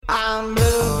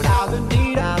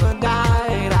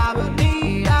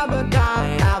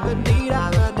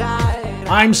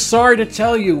I'm sorry to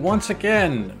tell you once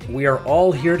again, we are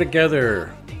all here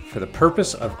together for the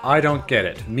purpose of I Don't Get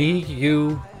It. Me,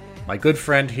 you, my good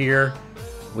friend here,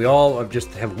 we all just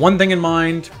have one thing in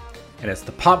mind, and it's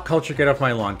the Pop Culture Get Off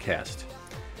My Lawn cast.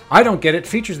 I Don't Get It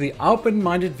features the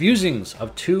open-minded musings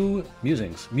of two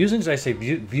musings. Musings, I say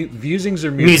musings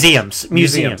or musings?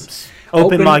 Museums.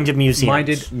 Open-minded museums.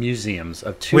 Open-minded museums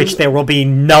of two... Which there will be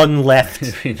none left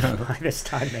by this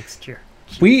time next year.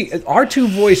 Our two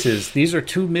voices, these are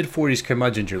two mid-40s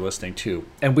curmudgeons you're listening to,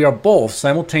 and we are both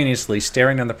simultaneously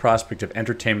staring on the prospect of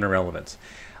entertainment irrelevance.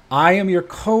 I am your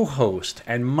co-host,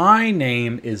 and my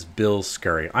name is Bill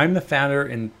Scurry. I'm the founder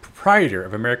and proprietor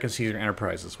of American Caesar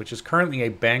Enterprises, which is currently a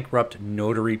bankrupt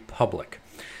notary public.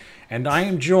 And I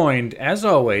am joined, as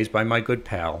always, by my good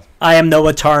pal. I am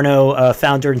Noah Tarnow,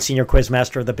 founder and senior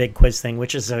quizmaster of the Big Quiz Thing,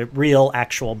 which is a real,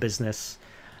 actual business.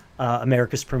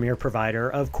 America's premier provider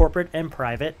of corporate and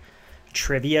private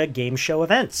trivia game show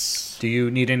events. Do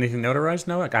you need anything notarized,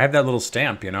 Noah? I have that little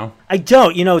stamp, you know. I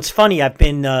don't. You know, it's funny. I've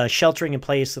been sheltering in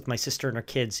place with my sister and her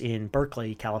kids in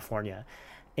Berkeley, California.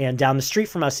 And down the street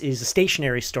from us is a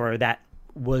stationery store that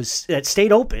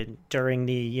stayed open during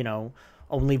the, you know,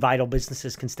 only vital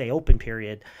businesses can stay open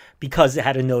period because it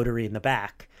had a notary in the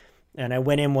back. And I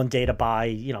went in one day to buy,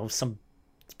 you know, some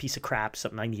piece of crap,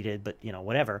 something I needed, but, you know,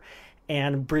 whatever.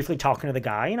 And briefly talking to the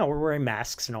guy, you know, we're wearing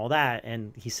masks and all that.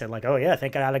 And he said, like, oh, yeah,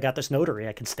 thank God I got this notary.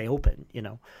 I can stay open, you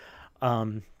know.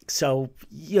 So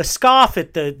you scoff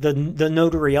at the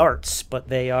notary arts, but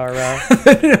they are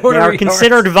they are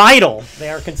considered vital. They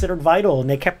are considered vital. And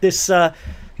they kept this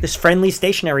friendly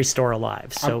stationery store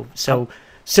alive.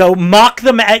 So mock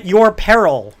them at your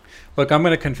peril. Look, I'm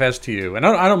going to confess to you, and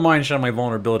I don't mind showing my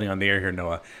vulnerability on the air here,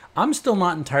 Noah. I'm still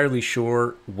not entirely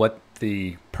sure what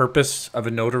the purpose of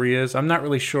a notary is. I'm not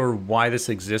really sure why this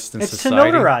exists in society. It's to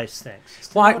notarize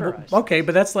things. Okay,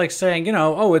 but that's like saying, you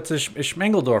know, oh, it's a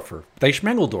Schmengeldorfer. They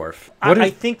Schmengeldorf.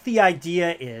 I think the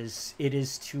idea is it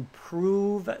is to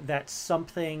prove that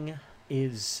something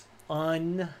is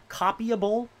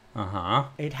uncopyable. Uh-huh.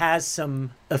 It has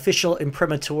some official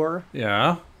imprimatur.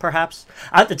 Yeah. Perhaps.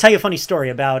 I'll tell you a funny story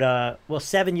about,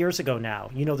 7 years ago now.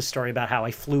 You know the story about how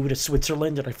I flew to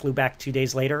Switzerland and I flew back 2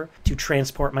 days later to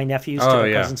transport my nephews to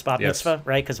their cousin's bat mitzvah,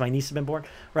 right? Because my niece had been born.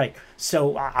 Right.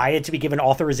 So I had to be given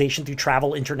authorization to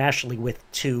travel internationally with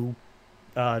two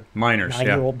minors,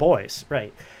 9-year-old boys.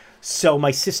 Right. So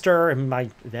my sister and my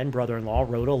then brother-in-law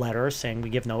wrote a letter saying we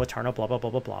give Noah Tarnow, blah, blah, blah,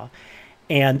 blah, blah.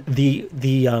 And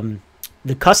the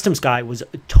customs guy was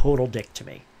a total dick to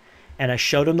me. And I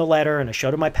showed him the letter, and I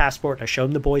showed him my passport, and I showed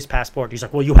him the boy's passport. He's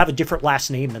like, well, you have a different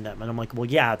last name than them. And I'm like, well,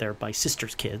 yeah, they're my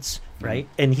sister's kids, right?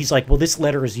 Mm-hmm. And he's like, well, this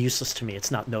letter is useless to me. It's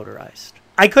not notarized.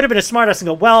 I could have been a smartass and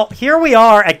go, well, here we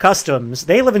are at customs.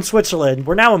 They live in Switzerland.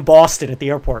 We're now in Boston at the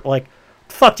airport. Like,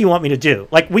 the fuck do you want me to do?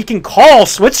 Like, we can call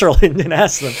Switzerland and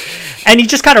ask them. And he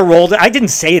just kind of rolled it. I didn't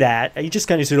say that. He just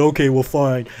kind of said, okay, well,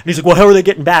 fine. And he's like, well, how are they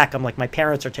getting back? I'm like, my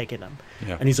parents are taking them.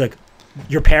 Yeah. And he's like,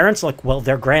 your parents? Like, well,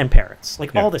 they're grandparents.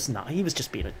 Like, all this, he was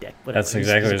just being a dick. Whatever. That's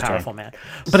exactly he's a powerful man.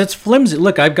 But it's flimsy.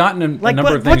 Look, I've gotten a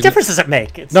number of things. What difference does it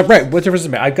make? What difference does it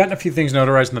make? I've gotten a few things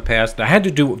notarized in the past. I had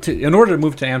to in order to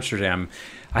move to Amsterdam,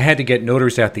 I had to get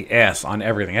notaries out the ass on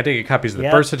everything. I had to get copies of the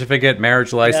birth certificate,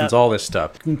 marriage license, all this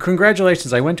stuff.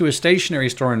 Congratulations. I went to a stationery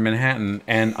store in Manhattan,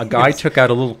 and a guy took out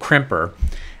a little crimper.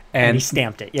 And he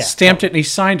stamped it, yeah. Stamped it, and he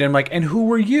signed it. I'm like, and who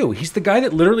were you? He's the guy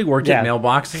that literally worked at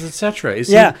mailboxes, etc.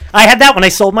 I had that when I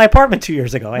sold my apartment 2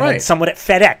 years ago. I had someone at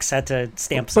FedEx had to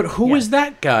stamp something. But who is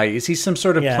that guy? Is he some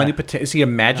sort of plenipotentiary? Is he a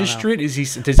magistrate? Does he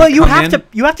you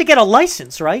have to get a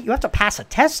license, right? You have to pass a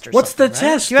test or something. What's the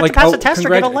test? You have to pass a test or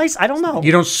get a license. I don't know.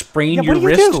 You don't sprain your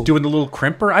wrist doing the little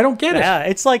crimper? I don't get it. Yeah,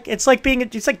 it's like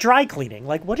dry cleaning.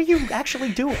 Like, what are you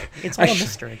actually doing? It's all a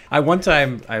mystery. One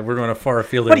time, we're going to far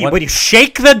afield. What do you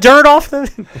shake the dirt off the...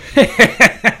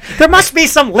 There must be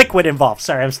some liquid involved.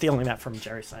 Sorry, I'm stealing that from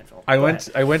Jerry Seinfeld. I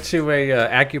went to a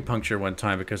acupuncture one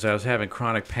time because I was having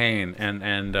chronic pain,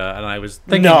 and I was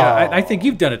thinking. No. I think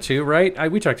you've done it too,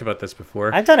 right? We talked about this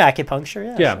before. I've done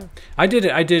acupuncture. Yeah. Sure. I did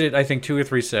it. I think 2 or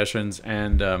 3 sessions,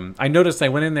 and I noticed I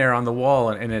went in there on the wall,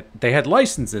 and they had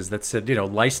licenses that said,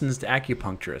 licensed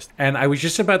acupuncturist, and I was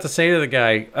just about to say to the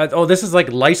guy, "Oh, this is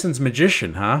like licensed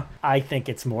magician, huh?" I think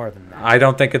it's more than that. I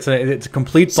don't think it's a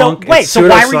complete bunk. So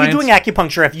why were you doing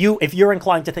acupuncture if you're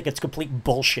inclined to think it's complete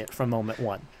bullshit from moment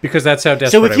one? Because that's how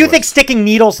desperate So if you think sticking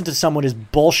needles into someone is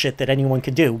bullshit that anyone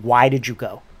can do, why did you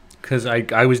go? Because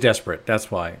I was desperate. That's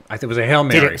why. It was a Hail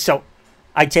Mary.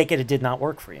 I take it did not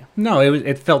work for you. No,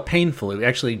 it felt painful. It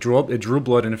actually drew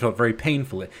blood, and it felt very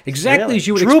painful. Exactly Really? as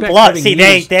you would Drew expect. blood. See,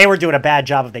 they were doing a bad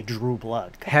job if they drew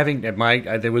blood.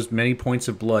 There was many points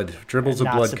of blood, dribbles of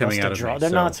blood coming out of me. They're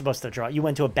not supposed to draw. You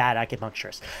went to a bad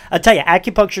acupuncturist. I'll tell you,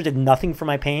 acupuncture did nothing for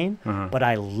my pain, but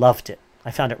I loved it. I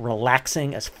found it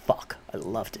relaxing as fuck. I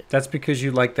loved it. That's because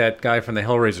you like that guy from the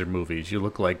Hellraiser movies. You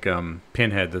look like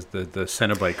Pinhead, the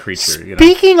Cenobite creature.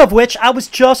 Speaking of which, I was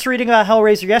just reading about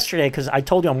Hellraiser yesterday because I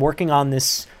told you I'm working on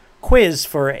this quiz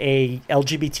for a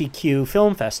LGBTQ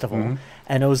film festival,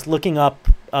 and I was looking up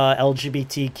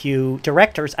LGBTQ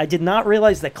directors. I did not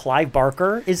realize that Clive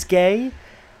Barker is gay.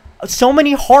 So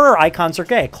many horror icons are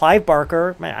gay. Clive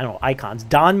Barker, I don't know, icons.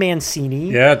 Don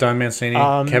Mancini. Yeah, Don Mancini.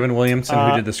 Kevin Williamson,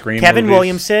 who did the Scream Kevin movies.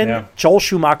 Williamson. Yeah. Joel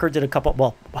Schumacher did a couple.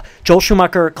 Well, Joel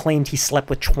Schumacher claimed he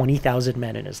slept with 20,000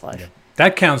 men in his life. Yeah.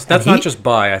 That counts. That's not just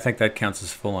bi. I think that counts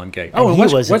as full-on gay. Oh,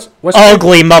 he was an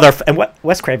ugly mother. And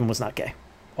Wes Craven was not gay.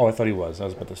 Oh, I thought he was. I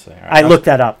was about to say. I looked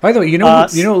that up. By the way, you know,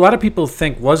 a lot of people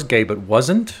think was gay but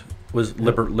wasn't. Was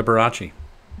Liberace.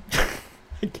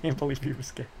 I can't believe he was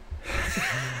gay.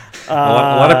 A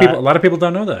lot of people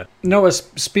don't know that. Noah,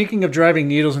 speaking of driving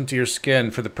needles into your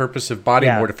skin for the purpose of body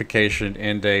mortification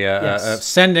and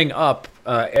sending up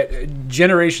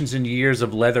generations and years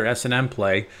of leather S&M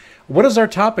play, what is our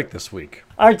topic this week?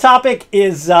 Our topic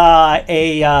is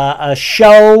a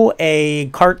show, a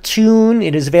cartoon.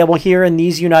 It is available here in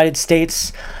these United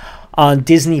States on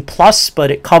Disney Plus, but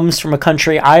it comes from a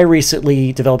country I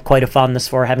recently developed quite a fondness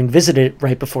for, having visited it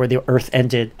right before the Earth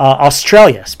ended.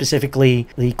 Australia, specifically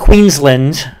the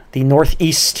Queensland, the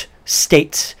northeast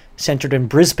state centered in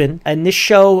Brisbane. And this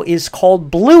show is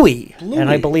called Bluey. And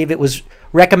I believe it was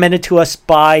recommended to us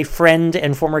by friend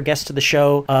and former guest of the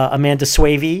show, Amanda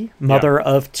Swavey, mother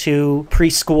of two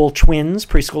preschooler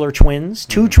twins,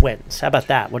 two twins. How about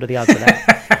that? What are the odds of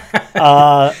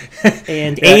that?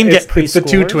 And aimed at preschoolers. It's the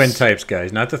two twin types,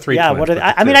 guys, not the three twins.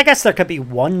 I mean, I guess there could be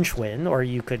one twin, or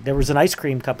there was an ice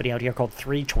cream company out here called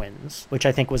Three Twins, which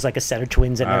I think was like a set of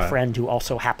twins and their friend who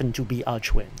also happened to be a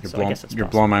twin. You're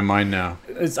blowing my mind now.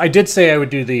 I did say I would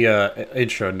do the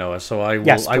intro, Noah, so I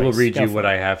will read you what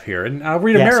I have here. And I'll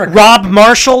read America. Rob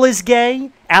Marshall is gay.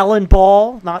 Alan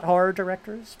Ball, not horror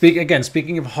directors.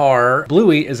 Speaking of horror,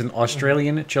 Bluey is an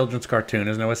Australian children's cartoon,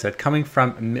 as Noah said, coming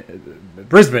from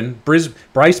Brisbane,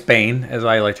 Brisbane, as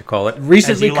I like to call it.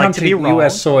 Recently come to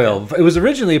U.S. soil. It was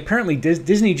originally, apparently,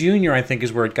 Disney Junior, I think,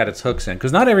 is where it got its hooks in.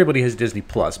 Because not everybody has Disney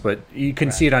Plus, but you can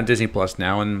see it on Disney Plus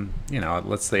now. And,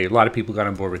 let's say a lot of people got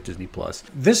on board with Disney Plus.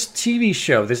 This TV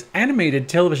show, this animated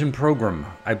television program,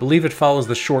 I believe it follows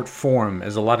the short form,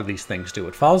 as a lot of these things do.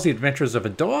 It follows the adventures of a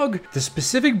dog. The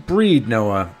specific breed,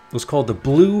 Noah, was called the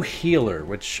Blue Heeler,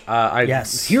 which I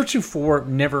heretofore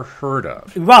never heard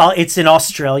of. Well, it's an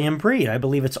Australian breed. I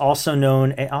believe it's also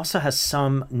known. It also has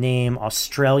some name,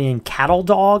 Australian cattle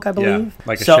dog, I believe. Yeah,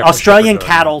 like Australian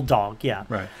cattle dog. Yeah.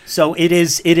 Right. So it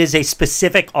is a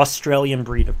specific Australian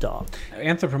breed of dog.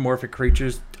 Anthropomorphic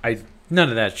creatures. None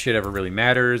of that shit ever really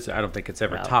matters. I don't think it's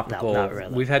ever topical. Not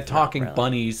really. We've had talking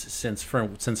bunnies since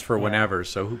for whenever,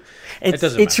 so it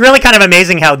doesn't matter. It's really kind of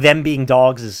amazing how them being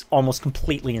dogs is almost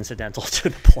completely incidental to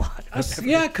the plot.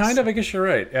 Yeah, kind of. I guess you're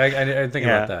right. I didn't think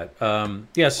about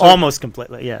that. Almost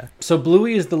completely, yeah. So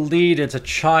Bluey is the lead. It's a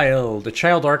child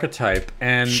archetype,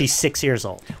 and she's 6 years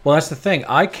old. Well, that's the thing.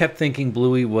 I kept thinking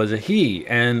Bluey was a he,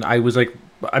 and I was like,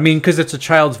 because it's a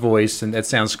child's voice and that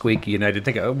sounds squeaky, and I didn't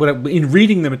think. In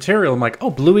reading the material, I'm like, oh,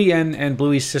 Bluey and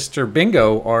Bluey's sister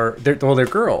Bingo they're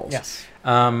girls. Yes.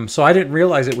 So I didn't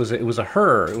realize it was a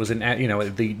her. It was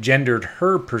the gendered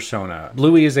her persona.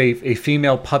 Bluey is a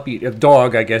female puppy, a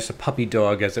dog, I guess, a puppy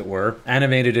dog, as it were,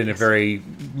 animated in a very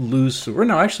loose, or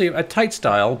no, actually a tight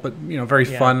style, but very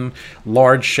fun,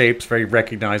 large shapes, very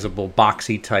recognizable,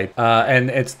 boxy type.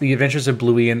 And it's the adventures of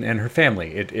Bluey and her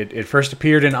family. It first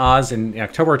appeared in Oz in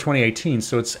October 2018,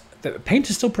 so the paint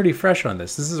is still pretty fresh on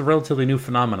this. This is a relatively new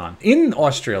phenomenon. In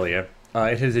Australia,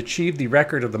 it has achieved the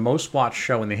record of the most watched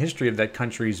show in the history of that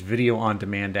country's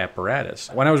video-on-demand apparatus.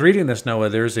 When I was reading this, Noah,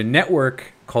 there's a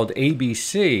network called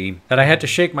ABC that I had to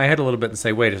shake my head a little bit and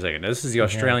say, wait a second, this is the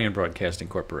Australian Broadcasting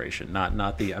Corporation,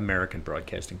 not the American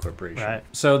Broadcasting Corporation. Right.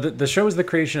 So the show is the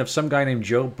creation of some guy named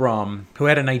Joe Brum, who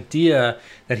had an idea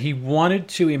that he wanted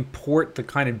to import the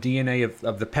kind of DNA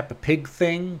of the Peppa Pig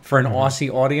thing for an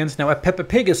Aussie audience. Now, Peppa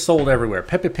Pig is sold everywhere.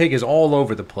 Peppa Pig is all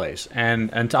over the place.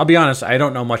 And I'll be honest, I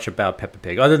don't know much about Peppa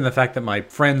Pig, other than the fact that my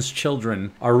friends'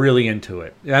 children are really into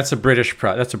it. That's a British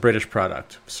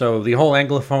product. So the whole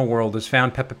Anglophone world has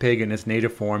found Peppa Pig in its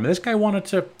native form. This guy wanted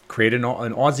to create an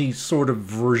Aussie sort of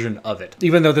version of it.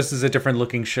 Even though this is a different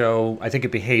looking show, I think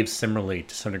it behaves similarly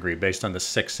to some degree based on the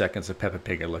 6 seconds of Peppa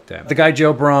Pig I looked at. The guy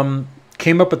Joe Brumm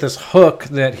came up with this hook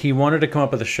that he wanted to come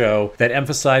up with a show that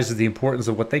emphasizes the importance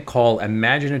of what they call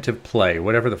imaginative play,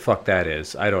 whatever the fuck that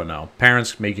is. I don't know.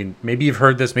 Parents making, maybe you've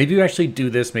heard this, maybe you actually do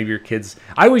this, maybe your kids.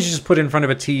 I always just put in front of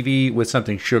a TV with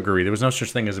something sugary. There was no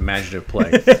such thing as imaginative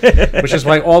play, which is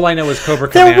why all I know is Cobra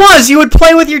Command. There was. You would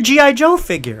play with your G.I. Joe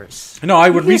figures. No, I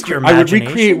would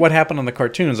recreate what happened on the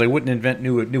cartoons. I wouldn't invent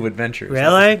new adventures.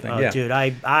 Really? Oh, yeah. Dude,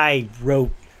 I wrote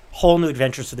whole new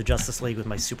adventures for the Justice League with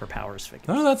my superpowers figures.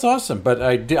 Oh, that's awesome. But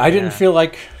I didn't feel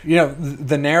like,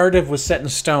 the narrative was set in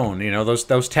stone.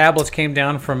 Those tablets came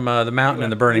down from the mountain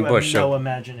and the burning bush. No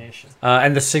imagination.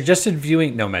 And the suggested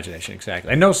viewing, no imagination,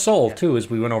 exactly. And no soul, too, as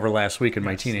we went over last week in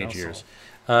my teenage years. Soul.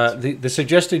 The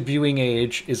suggested viewing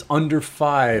age is under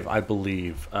 5, I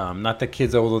believe. Not that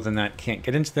kids older than that can't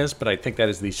get into this, but I think that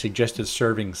is the suggested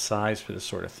serving size for this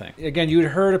sort of thing. Again, you'd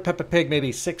heard of Peppa Pig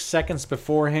maybe 6 seconds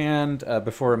beforehand,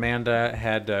 before Amanda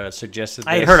had suggested this.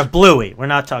 I had heard of Bluey. We're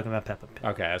not talking about Peppa Pig.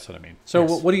 Okay, that's what I mean. So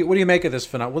yes. What do you make of this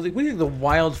phenomenon? What do you think the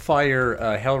wildfire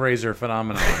Hellraiser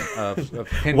phenomenon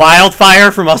of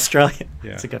Wildfire from Australia?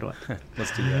 Yeah. That's a good one.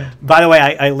 Let's do that. By the way,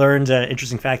 I learned an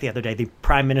interesting fact the other day. The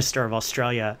Prime Minister of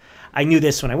Australia, I knew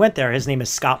this when I went there. His name is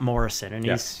Scott Morrison, and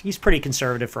he's pretty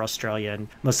conservative for Australia, and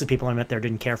most of the people I met there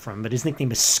didn't care for him. But his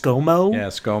nickname is ScoMo. Yeah,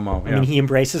 ScoMo. I mean, he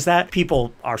embraces that.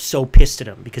 People are so pissed at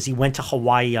him because he went to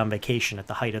Hawaii on vacation at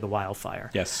the height of the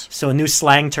wildfire. Yes. So a new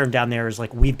slang term down there is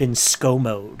like, we've been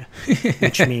ScoMo'd,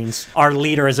 which means our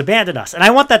leader has abandoned us. And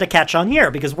I want that to catch on here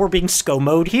because we're being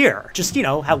ScoMo'd here. Just,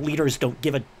 how leaders don't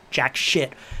give a jack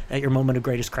shit at your moment of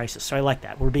greatest crisis. So I like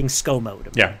that. We're being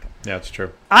ScoMo'd. Yeah, that's true.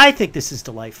 I think this is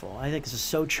delightful. I think this is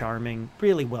so charming,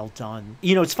 really well done.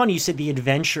 It's funny you said the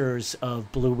adventures of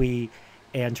Bluey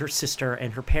and her sister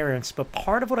and her parents, but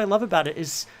part of what I love about it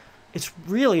is it's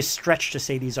really a stretch to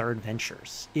say these are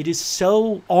adventures. It is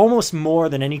so almost more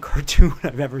than any cartoon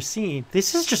I've ever seen.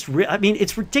 This is just,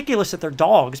 it's ridiculous that they're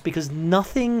dogs because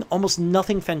almost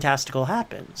nothing fantastical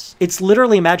happens. It's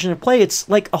literally imaginative play. It's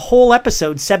like a whole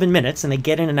episode, 7 minutes, and they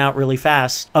get in and out really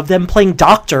fast, of them playing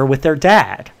doctor with their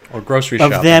dad. Or grocery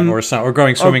shopping, or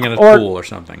going swimming in a pool or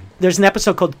something. There's an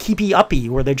episode called Keepy Uppy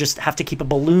where they just have to keep a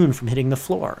balloon from hitting the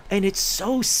floor. And it's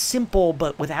so simple,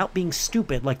 but without being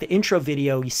stupid. Like the intro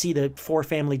video, you see the 4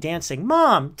 family dancing.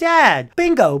 Mom, Dad,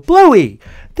 Bingo, Bluey.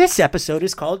 This episode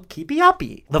is called Keepy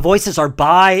Uppy. The voices are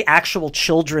by actual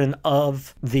children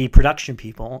of the production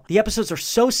people. The episodes are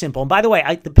so simple. And by the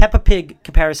way, the Peppa Pig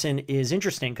comparison is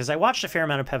interesting because I watched a fair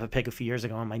amount of Peppa Pig a few years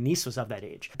ago and my niece was of that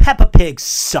age. Peppa Pig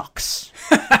sucks.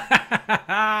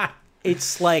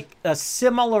 It's like a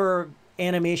similar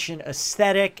animation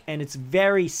aesthetic and it's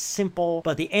very simple,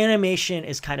 but the animation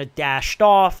is kind of dashed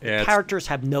off. The characters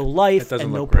have no life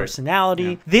and no personality.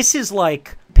 Yeah. This is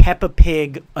like Peppa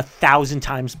Pig 1,000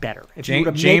 times better. If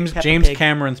James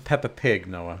Cameron's Peppa Pig,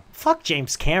 Noah. Fuck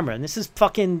James Cameron. This is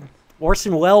fucking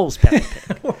Orson Welles'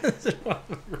 Peppa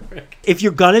Pig. If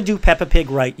you're gonna do Peppa Pig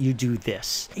right, you do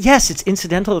this. Yes, it's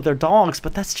incidental that they're dogs,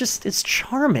 but it's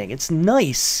charming. It's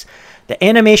nice. The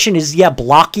animation is,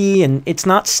 blocky, and it's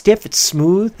not stiff, it's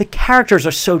smooth. The characters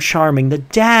are so charming. The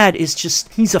dad is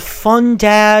he's a fun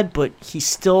dad, but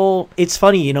it's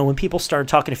funny, when people started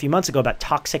talking a few months ago about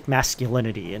toxic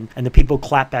masculinity, and the people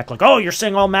clap back like, oh, you're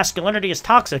saying all masculinity is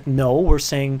toxic. No, we're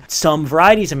saying some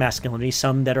varieties of masculinity,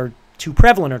 some that are too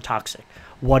prevalent are toxic.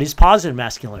 What is positive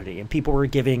masculinity? And people were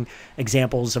giving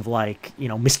examples of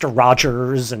Mr.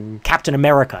 Rogers and Captain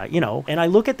America, And I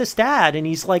look at this dad and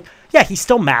he's like, yeah, he's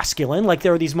still masculine. Like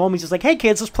there are these moments, he's like, hey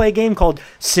kids, let's play a game called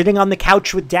Sitting on the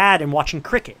Couch with Dad and Watching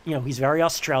Cricket. He's very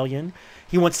Australian.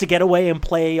 He wants to get away and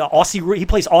play he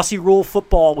plays Aussie rule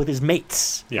football with his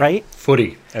mates, right?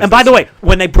 Footy. And by the way,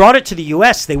 when they brought it to the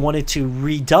U.S., they wanted to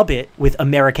redub it with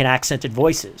American accented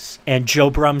voices. And Joe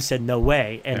Brumm said no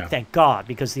way. And thank God,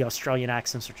 because the Australian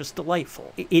accents are just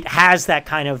delightful. It has that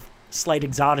kind of slight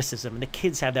exoticism, and the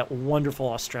kids have that wonderful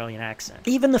Australian accent.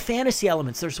 Even the fantasy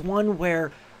elements. There's one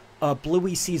where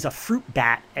Bluey sees a fruit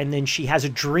bat, and then she has a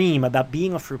dream about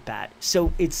being a fruit bat.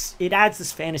 So it adds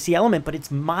this fantasy element, but it's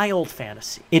mild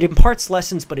fantasy. It imparts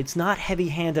lessons, but it's not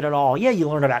heavy-handed at all. Yeah, you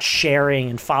learn about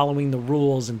sharing and following the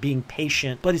rules and being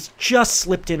patient, but it's just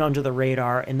slipped in under the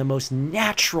radar in the most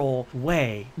natural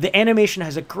way. The animation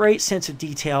has a great sense of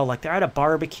detail, like they're at a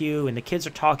barbecue and the kids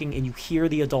are talking and you hear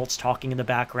the adults talking in the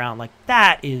background. Like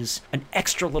that is an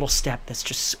extra little step that's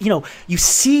just, you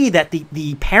see that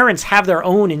the parents have their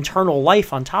own internal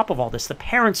life on top of all this. The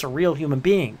parents are real human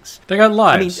beings. They got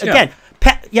lives. Again,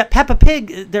 yeah, Peppa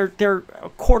Pig, they're a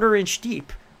quarter-inch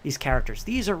deep, these characters.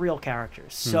 These are real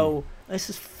characters. So this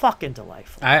is fucking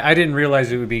delightful. I didn't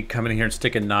realize it would be coming here and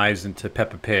sticking knives into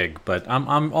Peppa Pig, but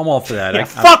I'm all for that. Yeah,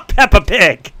 fuck Peppa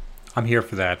Pig! I'm here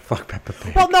for that. Fuck Peppa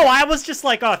Pig. Well, no, I was just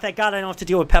like, oh, thank God I don't have to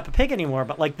deal with Peppa Pig anymore.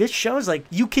 But, like, this shows, like,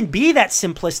 you can be that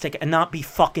simplistic and not be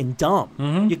fucking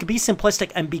dumb. You can be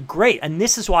simplistic and be great. And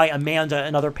this is why Amanda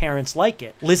and other parents like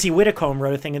it. Lizzie Whitcomb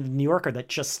wrote a thing in the New Yorker that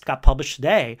just got published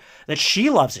today that she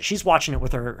loves it. She's watching it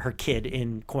with her kid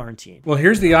in quarantine. Well,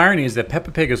 here's the irony is that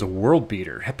Peppa Pig is a world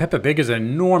beater. Peppa Pig is an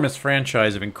enormous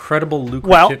franchise of incredible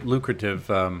lucrative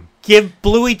Give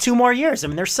Bluey 2 more years. I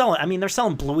mean, they're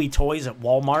selling Bluey toys at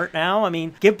Walmart now. I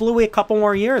mean, give Bluey a couple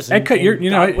more years. And Bluey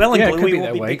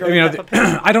will be bigger than Peppa Pig.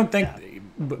 I don't think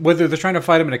whether they're trying to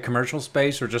fight them in a commercial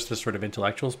space or just this sort of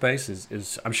intellectual space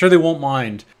is I'm sure they won't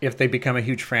mind if they become a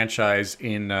huge franchise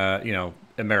in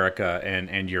America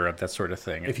and Europe, that sort of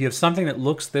thing. If you have something that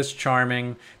looks this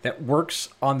charming, that works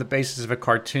on the basis of a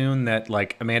cartoon that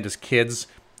like Amanda's kids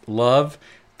love.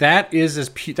 That's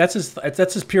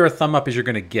as pure a thumb up as you're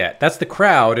going to get. That's the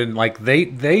crowd, and like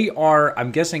they are, I'm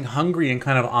guessing, hungry and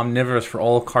kind of omnivorous for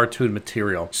all cartoon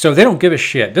material. So they don't give a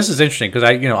shit. This is interesting because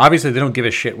obviously they don't give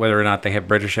a shit whether or not they have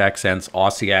British accents,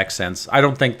 Aussie accents. I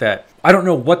don't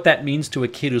know what that means to a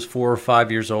kid who's 4 or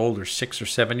 5 years old or 6 or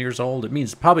 7 years old. It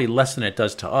means probably less than it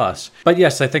does to us. But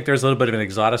yes, I think there's a little bit of an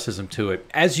exoticism to it,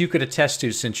 as you could attest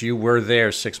to since you were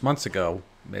there 6 months ago.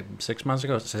 Maybe 6 months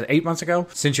ago, 8 months ago,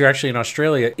 since you're actually in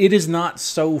Australia, it is not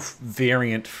so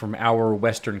variant from our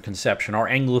Western conception, our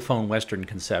Anglophone Western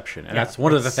conception. And that's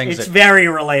one of the things it's very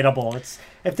relatable.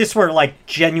 If this were like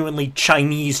genuinely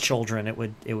Chinese children, it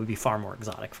would be far more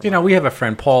exotic. We have a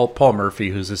friend, Paul Murphy,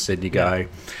 who's a Sydney guy.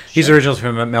 He's originally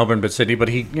from Melbourne, but Sydney. But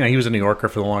he was a New Yorker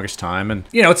for the longest time. And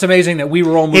it's amazing that we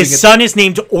were all moving. His son is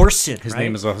named Orson. His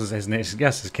name is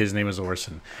his kid's name is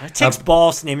Orson. It takes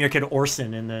balls to name your kid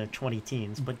Orson in the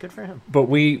 20-teens, but good for him. But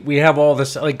we have all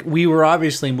this, like, we were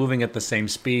obviously moving at the same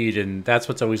speed, and that's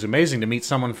what's always amazing to meet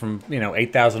someone from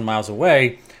 8,000 miles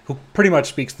away who pretty much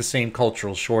speaks the same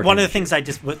cultural shorthand. One of the things I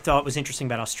just thought was interesting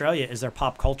about Australia is their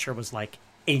pop culture was like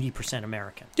 80%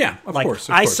 American. Yeah, of course.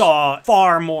 I saw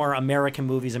far more American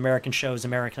movies, American shows,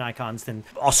 American icons than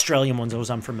Australian ones I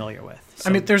was unfamiliar with. So,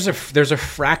 I mean, there's a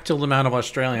fractal amount of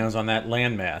Australians on that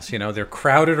landmass. They're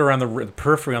crowded around the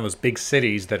periphery on those big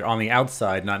cities that are on the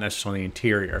outside, not necessarily the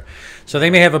interior. So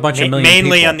they may have a bunch of million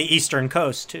mainly people. On the eastern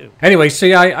coast too. Anyway, so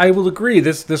yeah, I will agree.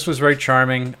 This was very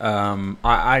charming.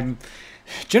 I'm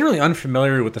generally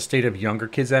unfamiliar with the state of younger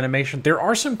kids animation. There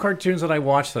are some cartoons that I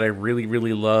watch that I really,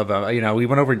 really love. We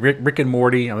went over Rick and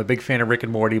Morty. I'm a big fan of Rick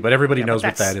and Morty, but everybody knows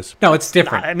what that is. No, it's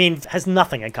different. Has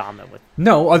nothing in common with.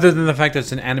 No, other than the fact that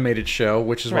it's an animated show,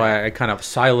 which is why I kind of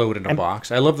siloed in a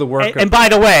box. I love the work. And by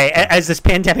the way, as this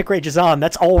pandemic rages on,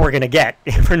 that's all we're going to get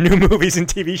for new movies and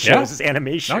TV shows is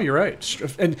animation. No, you're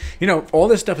right. And all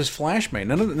this stuff is flash made.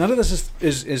 None of this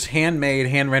is handmade,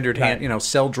 hand rendered,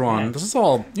 cell drawn. Yeah. This is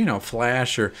all Flash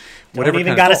or whatever. Don't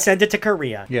even got to send it to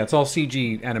Korea. Yeah, it's all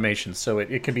CG animation, so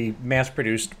it can be mass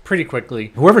produced pretty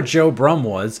quickly. Whoever Joe Brum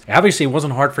was, obviously it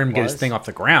wasn't hard for him to get his thing off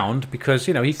the ground because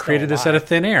he created this out of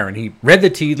thin air, and he read the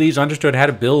tea leaves, understood how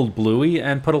to build Bluey,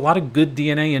 and put a lot of good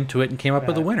DNA into it, and came up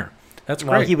with a winner. That's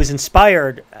great. Well, he was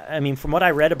inspired. I mean, from what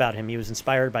I read about him, he was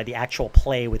inspired by the actual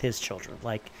play with his children,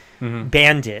 like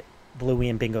Bandit. Bluey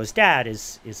and Bingo's dad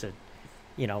is a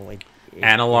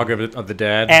analog of the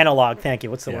dad. Analog, thank you.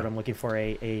 What's the word I'm looking for?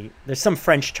 There's some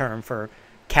French term for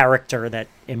character that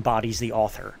embodies the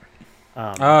author.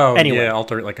 Anyway,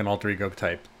 like an alter ego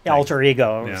type. Yeah, alter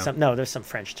ego. Yeah. There's some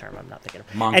French term I'm not thinking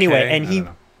of. Monkey, anyway, and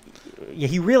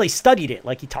he really studied it.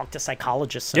 Like he talked to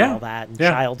psychologists and all that, and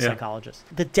child psychologists.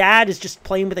 The dad is just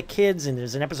playing with the kids, and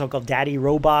there's an episode called Daddy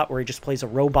Robot where he just plays a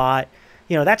robot.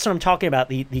 That's what I'm talking about.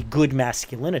 The good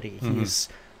masculinity. He's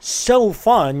so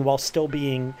fun while still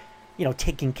being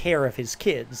taking care of his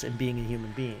kids and being a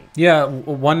human being. Yeah,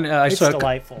 I saw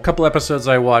delightful. A couple episodes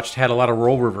I watched had a lot of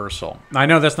role reversal. I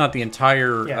know that's not the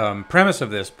entire premise of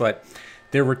this, but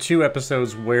there were 2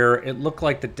 episodes where it looked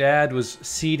like the dad was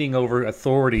ceding over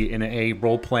authority in a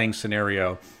role-playing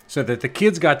scenario so that the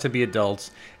kids got to be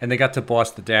adults and they got to boss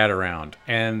the dad around.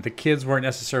 And the kids weren't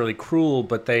necessarily cruel,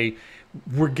 but they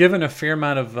were given a fair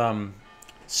amount of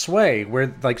sway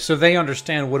so they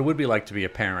understand what it would be like to be a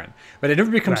parent, but it never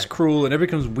becomes cruel, it never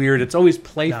becomes weird. It's always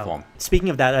playful. No. Speaking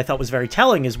of that, I thought was very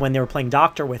telling is when they were playing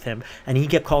doctor with him and he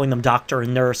kept calling them doctor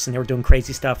and nurse, and they were doing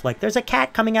crazy stuff like there's a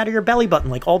cat coming out of your belly button,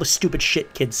 like all the stupid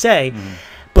shit kids say.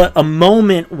 But a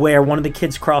moment where one of the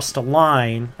kids crossed a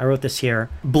line, I wrote this here,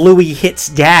 Bluey hits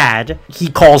dad, he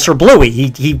calls her Bluey.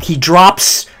 He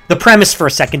drops the premise for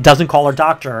a second, doesn't call her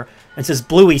doctor, and says,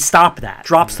 Bluey, stop that.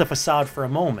 Drops the facade for a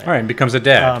moment. All right, and becomes a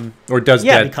dad. Or does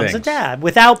dad becomes things. a dad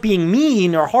without being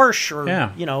mean or harsh or,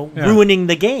 ruining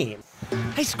the game.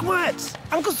 Hey, Squirts,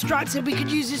 Uncle Strut said we could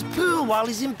use his pool while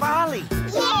he's in Bali.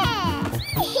 Yeah!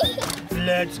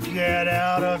 Let's get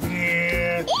out of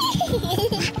here.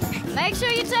 Make sure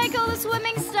you take all the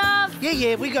swimming stuff.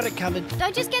 Yeah, we got it covered.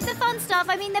 Don't just get the fun stuff,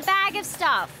 I mean the bag of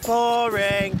stuff.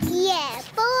 Boring. Yeah,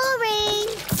 boring.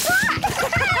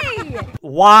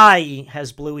 Why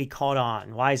has Bluey caught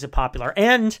on? Why is it popular?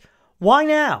 And why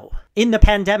now, in the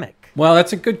pandemic? Well,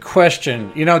 that's a good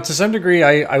question. To some degree,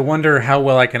 I wonder how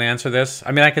well I can answer this.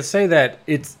 I mean, I could say that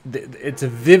it's a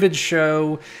vivid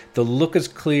show. The look is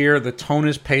clear. The tone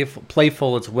is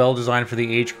playful. It's well designed for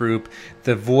the age group.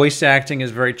 The voice acting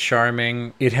is very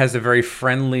charming. It has a very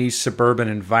friendly suburban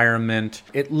environment.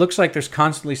 It looks like there's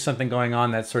constantly something going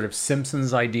on, that sort of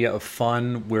Simpsons idea of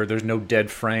fun where there's no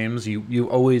dead frames. You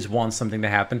always want something to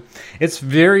happen. It's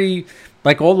very,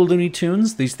 like all the Looney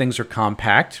Tunes, these things are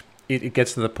compact. It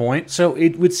gets to the point. So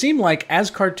it would seem like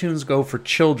as cartoons go for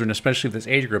children, especially this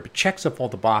age group, it checks off all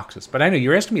the boxes. But I know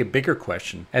you're asking me a bigger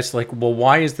question as to like, well,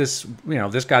 why is this,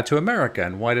 this got to America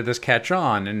and why did this catch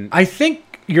on? And I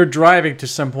think you're driving to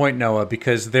some point, Noah,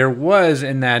 because there was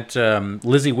in that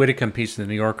Lizzie Whitcomb piece in the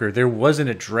New Yorker, there was an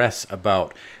address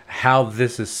about how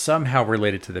this is somehow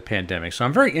related to the pandemic. So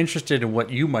I'm very interested in what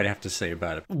you might have to say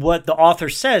about it. What the author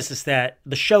says is that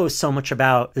the show is so much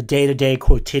about the day-to-day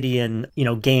quotidian,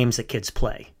 games that kids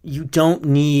play. You don't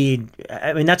need,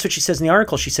 that's what she says in the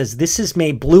article. She says, this has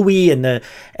made Bluey and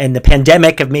the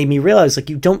pandemic have made me realize, like,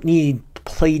 you don't need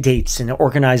play dates and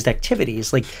organized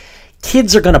activities. Like,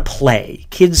 kids are going to play.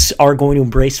 Kids are going to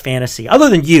embrace fantasy. Other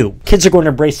than you, kids are going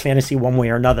to embrace fantasy one way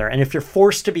or another. And if you're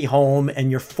forced to be home and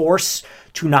you're forced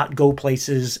to not go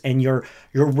places and your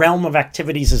realm of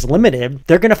activities is limited,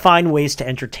 they're going to find ways to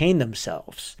entertain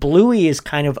themselves. Bluey is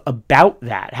kind of about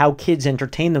that, how kids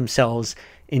entertain themselves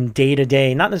in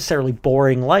day-to-day, not necessarily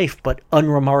boring life, but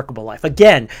unremarkable life.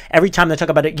 Again, every time they talk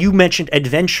about it, you mentioned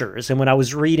adventures. And when I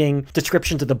was reading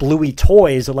descriptions of the Bluey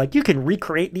toys, they're like, you can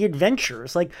recreate the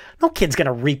adventures. Like, no kid's going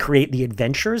to recreate the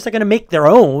adventures. They're going to make their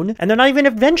own. And they're not even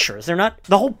adventures.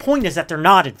 The whole point is that they're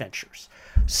not adventures.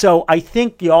 So I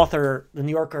think the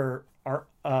New Yorker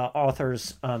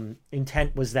author's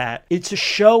intent was that it's a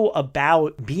show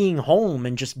about being home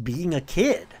and just being a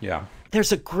kid. Yeah.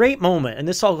 There's a great moment, and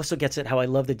this also gets at how I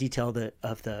love the detail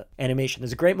of the animation.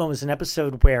 There's a great moment. It's an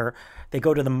episode where they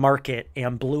go to the market,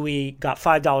 and Bluey got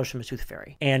 $5 from the Tooth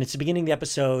Fairy. And it's the beginning of the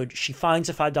episode. She finds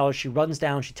the $5. She runs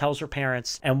down. She tells her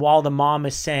parents. And while the mom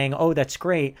is saying, oh, that's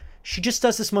great, she just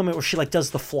does this moment where she,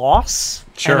 does the floss.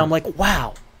 Sure. And I'm like,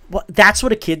 wow. Well, that's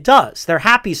what a kid does. They're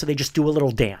happy, so they just do a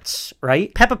little dance,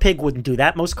 right? Peppa Pig wouldn't do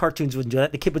that. Most cartoons wouldn't do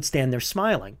that. The kid would stand there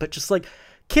smiling. But just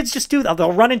kids just do that.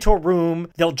 They'll run into a room,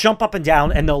 they'll jump up and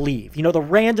down, and they'll leave. The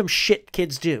random shit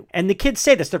kids do. And the kids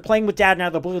say this. They're playing with dad, and out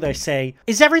of the blue, they say,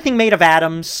 is everything made of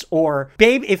atoms? Or,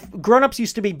 babe, if grown-ups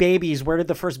used to be babies, where did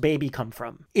the first baby come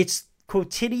from? It's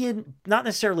quotidian, not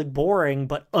necessarily boring,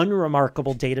 but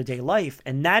unremarkable day-to-day life.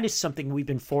 And that is something we've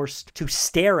been forced to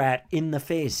stare at in the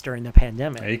face during the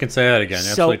pandemic. Yeah, you can say that again.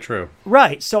 Absolutely true.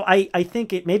 Right. So I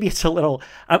think maybe it's a little,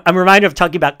 I'm reminded of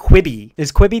talking about Quibi.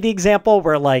 Is Quibi the example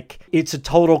where it's a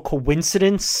total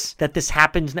coincidence that this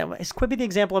happened? Now, is Quibi the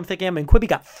example I'm thinking? I mean, Quibi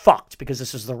got fucked because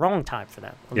this was the wrong time for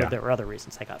them. Yeah. There were other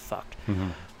reasons they got fucked.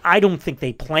 Mm-hmm. I don't think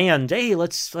they planned, hey,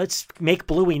 let's make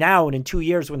Bluey now, and in 2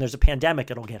 years when there's a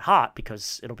pandemic, it'll get hot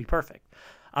because it'll be perfect.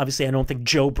 Obviously, I don't think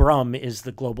Joe Brumm is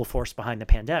the global force behind the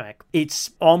pandemic.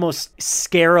 It's almost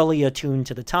scarily attuned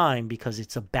to the time because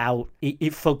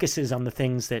it focuses on the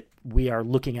things that we are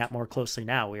looking at more closely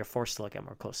now. We are forced to look at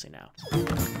more closely now. Can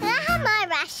I have my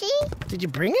Rashi? Did you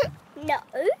bring it? No.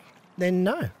 Then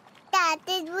no. Dad,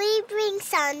 did we bring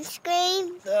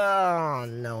sunscreen? Oh,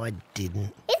 no, I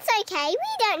didn't. It's okay, we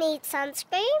don't need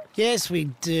sunscreen. Yes, we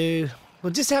do.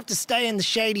 We'll just have to stay in the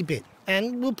shady bit,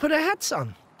 and we'll put our hats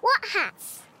on. What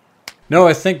hats? No,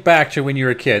 I think back to when you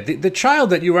were a kid. The child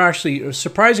that you were actually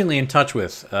surprisingly in touch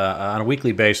with on a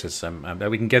weekly basis. That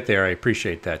we can get there, I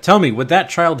appreciate that. Tell me, would that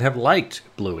child have liked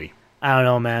Bluey? I don't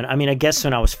know, man. I mean, I guess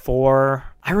when I was 4,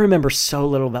 I remember so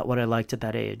little about what I liked at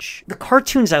that age. The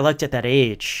cartoons I liked at that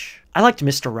age, I liked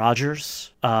Mr.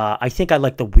 Rogers. I think I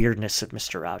liked the weirdness of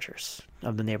Mr. Rogers,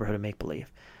 of the Neighborhood of Make-Believe.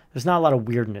 There's not a lot of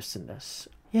weirdness in this.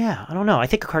 Yeah, I don't know. I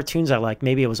think the cartoons I liked,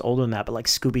 maybe it was older than that, but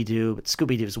Scooby-Doo. But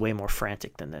Scooby-Doo is way more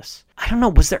frantic than this. I don't know.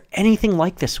 Was there anything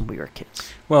like this when we were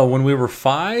kids? Well, when we were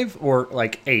 5 or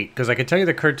 8, because I could tell you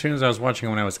the cartoons I was watching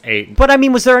when I was 8. But I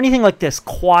mean, was there anything like this?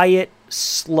 Quiet,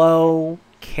 slow,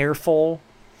 careful?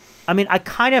 I mean, I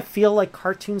kind of feel like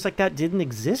cartoons like that didn't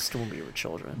exist when we were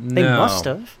children. They No. must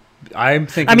have. I'm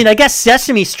thinking. I mean, I guess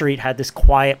Sesame Street had this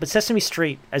quiet, but Sesame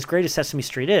Street, as great as Sesame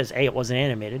Street is, A, it wasn't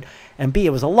animated, and B,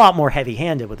 it was a lot more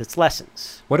heavy-handed with its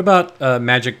lessons. What about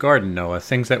Magic Garden, Noah?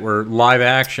 Things that were live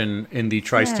action in the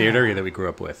tri-state area that we grew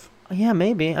up with. Yeah,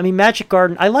 maybe. I mean, Magic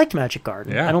Garden, I liked Magic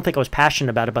Garden. Yeah. I don't think I was passionate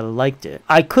about it, but I liked it.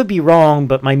 I could be wrong,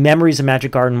 but my memories of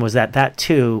Magic Garden was that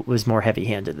too was more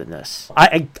heavy-handed than this.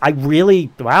 I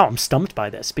really, wow, I'm stumped by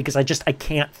this because I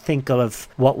can't think of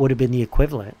what would have been the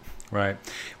equivalent. Right.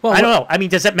 Well, I don't know. I mean,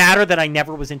 does it matter that I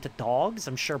never was into dogs?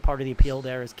 I'm sure part of the appeal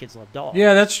there is kids love dogs.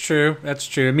 Yeah, that's true. That's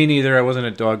true. Me neither. I wasn't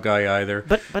a dog guy either.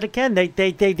 But again,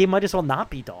 they might as well not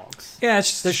be dogs. Yeah, it's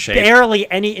just a There's shape.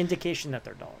 barely any indication that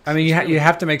they're dogs. I mean, you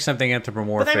have to make something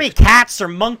anthropomorphic. But they be cats or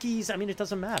monkeys. I mean, it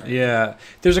doesn't matter. Yeah,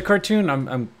 there's a cartoon.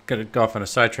 I'm gonna go off on a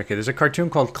sidetrack here. There's a cartoon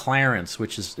called Clarence,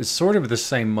 which is sort of the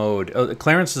same mode.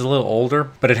 Clarence is a little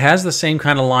older, but it has the same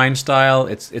kind of line style.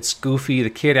 It's goofy. The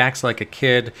kid acts like a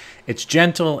kid. It's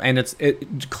gentle, and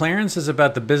Clarence is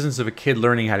about the business of a kid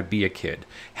learning how to be a kid,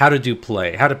 how to do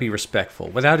play, how to be respectful,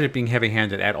 without it being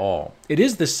heavy-handed at all. It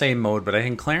is the same mode, but I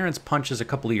think Clarence punches a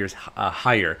couple of years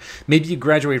higher. Maybe you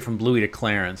graduate from Bluey to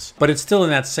Clarence, but it's still in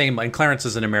that same. And Clarence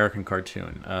is an American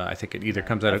cartoon. I think it either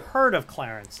comes out I've of. heard of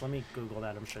Clarence. Let me Google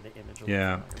that. I'm sure the image will be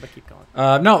Yeah. familiar, but keep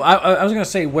going. No, I was going to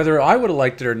say whether I would have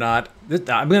liked it or not.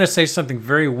 I'm going to say something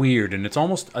very weird, and it's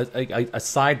almost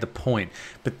aside the point.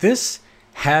 But this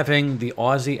having the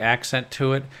Aussie accent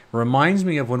to it reminds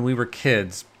me of when we were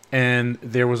kids, and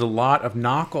there was a lot of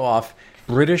knockoff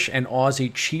British and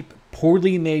Aussie cheap,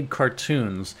 poorly made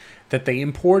cartoons that they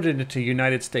imported into the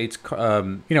United States.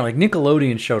 Like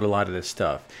Nickelodeon showed a lot of this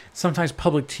stuff. Sometimes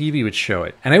public TV would show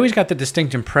it. And I always got the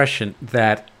distinct impression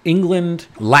that England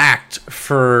lacked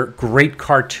for great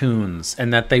cartoons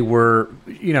and that they were,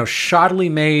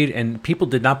 shoddily made and people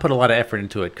did not put a lot of effort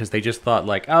into it because they just thought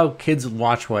like, oh, kids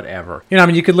watch whatever.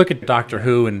 You could look at Doctor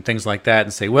Who and things like that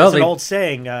and say, well, There's an old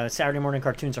saying, Saturday morning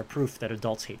cartoons are proof that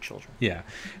adults hate children. Yeah.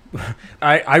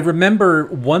 I remember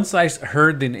once I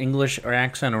heard an English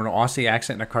accent or an Aussie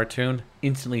accent in a cartoon,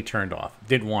 instantly turned off.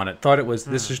 Didn't want it. Thought it was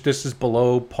this is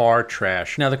below par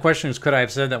trash. Now the question is, could I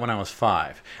have said that when I was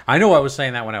 5? I know I was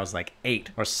saying that when I was like 8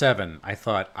 or 7. I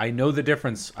thought I know the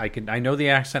difference. I know the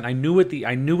accent. I knew what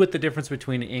the difference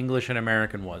between English and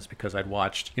American was because I'd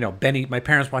watched Benny. My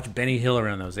parents watched Benny Hill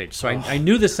around those ages, so I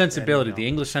knew the sensibility, the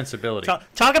English sensibility.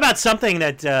 Talk about something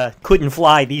that couldn't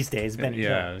fly these days, Benny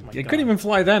Yeah, Hill. it couldn't even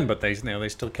fly then, but they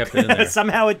still kept it in there.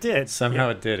 Somehow it did. Somehow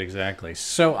it did, exactly.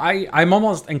 So I'm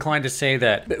almost inclined to say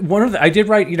that I did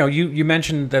write, you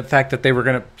mentioned the fact that they were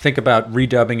going to think about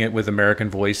redubbing it with American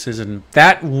voices, and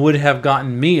that would have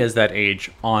gotten me as that age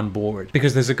on board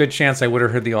because there's a good chance I would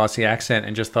have heard the Aussie accent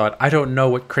and just thought, I don't know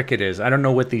what cricket is. I don't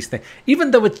know what these things,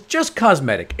 even though it's just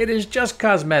cosmetic. It is just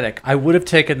cosmetic. I would have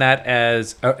taken that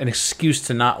as an excuse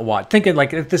to not watch, thinking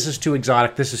like, if this is too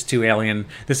exotic, this is too alien,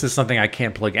 this is something I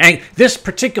can't plug. This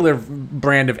particular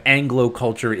brand of Anglo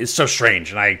culture is so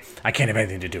strange, and I can't have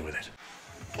anything to do with it.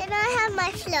 Can I have my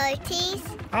floaties?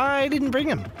 I didn't bring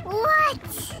them.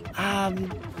 What?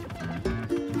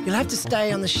 You'll have to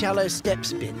stay on the shallow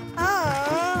steps bit.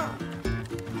 Oh.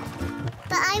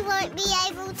 But I won't be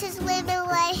able to swim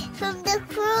away from the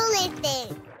crawly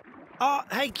thing. Oh,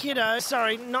 hey, kiddo.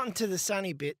 Sorry, not into the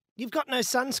sunny bit. You've got no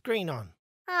sunscreen on.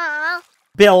 Oh.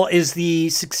 Bill, is the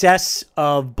success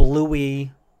of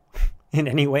Bluey in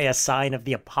any way a sign of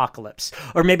the apocalypse?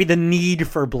 Or maybe the need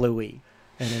for Bluey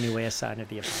in any way a sign of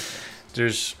the apocalypse?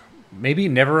 There's maybe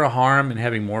never a harm in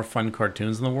having more fun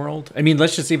cartoons in the world. I mean,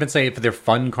 let's just even say if they're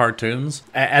fun cartoons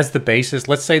as the basis.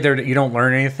 Let's say you don't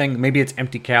learn anything. Maybe it's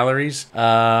empty calories. So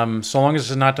long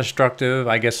as it's not destructive,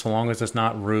 I guess so long as it's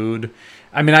not rude.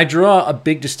 I mean, I draw a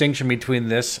big distinction between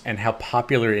this and how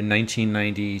popular in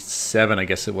 1997, I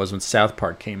guess it was, when South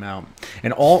Park came out.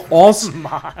 And well,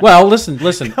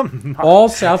 listen. All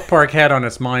South Park had on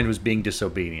its mind was being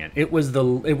disobedient. It was that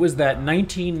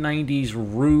 1990s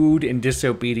rude and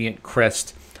disobedient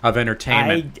crest of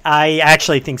entertainment. I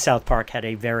actually think South Park had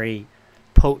a very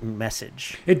potent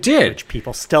message. It did. Which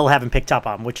people still haven't picked up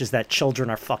on, which is that children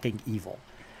are fucking evil.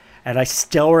 And I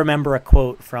still remember a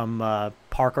quote from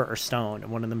Parker or Stone,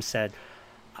 and one of them said,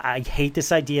 I hate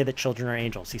this idea that children are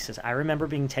angels. He says, I remember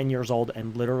being 10 years old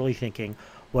and literally thinking,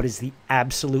 what is the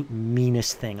absolute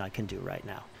meanest thing I can do right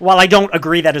now? While I don't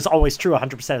agree that is always true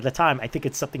 100% of the time, I think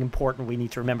it's something important we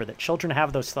need to remember, that children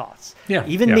have those thoughts. Yeah,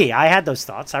 Even me, I had those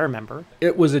thoughts, I remember.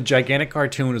 It was a gigantic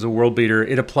cartoon. It was a world beater.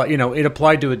 It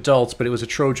applied to adults, but it was a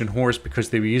Trojan horse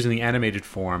because they were using the animated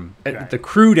form, the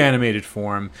crude animated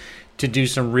form, to do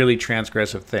some really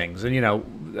transgressive things. And,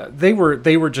 they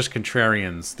were just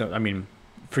contrarians. I mean,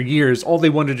 for years, all they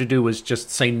wanted to do was just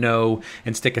say no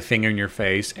and stick a finger in your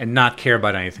face and not care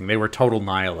about anything. They were total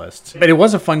nihilists. But it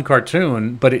was a fun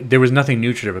cartoon, but there was nothing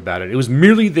nutritive about it. It was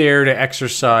merely there to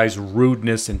exercise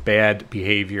rudeness and bad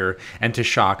behavior and to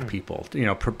shock people,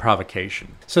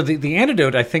 provocation. So the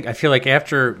antidote, I feel like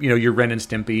after, your Ren and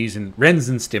Stimpy's and Ren's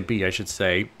and Stimpy, I should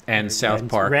say, and South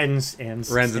Park. Ren's and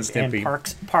Stimpy.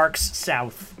 And Parks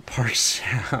South. Parks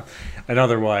and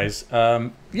otherwise.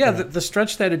 The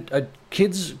stretch that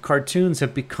kids' cartoons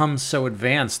have become so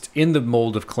advanced in the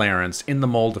mold of Clarence, in the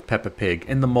mold of Peppa Pig,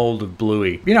 in the mold of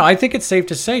Bluey. I think it's safe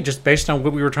to say, just based on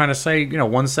what we were trying to say,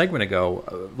 one segment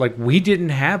ago, we didn't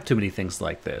have too many things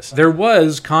like this. There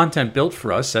was content built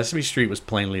for us. Sesame Street was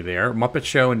plainly there. Muppet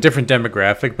Show, and different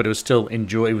demographic, but it was still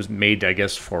it was made, I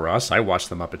guess, for us. I watched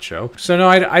the Muppet Show. So no,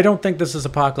 I don't think this is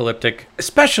apocalyptic,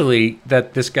 especially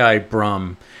that this guy,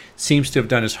 Brum, seems to have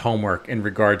done his homework in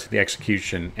regard to the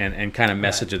execution and kind of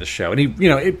message of the show. And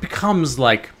it becomes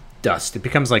like dust. It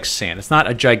becomes like sand. It's not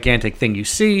a gigantic thing you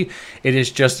see. It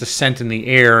is just a scent in the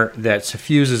air that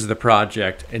suffuses the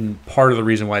project. And part of the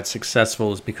reason why it's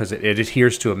successful is because it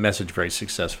adheres to a message very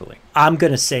successfully. I'm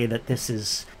going to say that this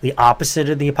is the opposite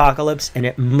of the apocalypse, and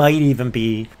it might even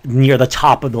be near the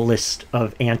top of the list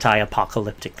of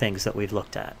anti-apocalyptic things that we've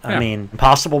looked at. Yeah. I mean,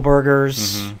 Impossible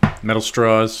Burgers. Mm-hmm. Metal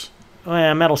straws. Oh,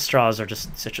 yeah, metal straws are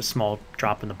just such a small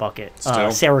drop in the bucket.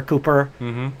 Sarah Cooper,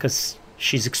 because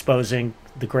she's exposing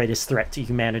the greatest threat to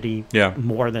humanity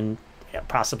more than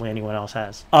possibly anyone else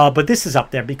has. But this is up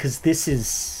there because this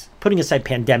is, putting aside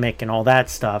pandemic and all that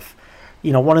stuff,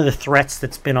 one of the threats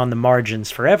that's been on the margins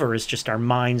forever is just our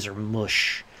minds are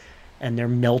mush, and they're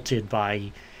melted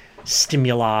by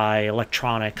stimuli,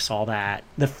 electronics, all that.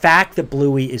 The fact that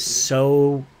Bluey is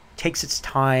takes its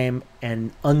time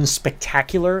and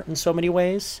unspectacular in so many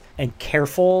ways and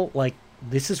careful,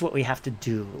 this is what we have to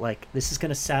do. This is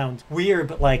gonna sound weird,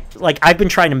 but like I've been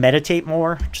trying to meditate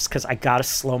more just because I gotta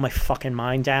slow my fucking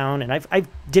mind down, and I've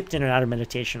dipped in and out of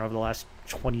meditation over the last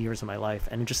 20 years of my life,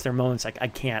 and just there are moments I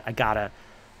gotta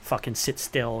fucking sit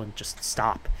still and just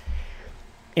stop.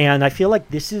 And I feel like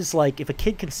this is if a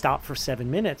kid can stop for 7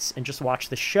 minutes and just watch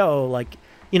the show,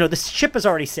 the ship has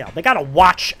already sailed. They got to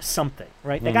watch something,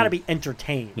 right? They got to be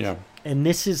entertained. Yeah. And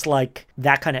this is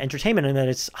that kind of entertainment, and that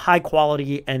it's high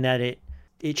quality, and that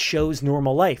it shows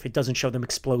normal life. It doesn't show them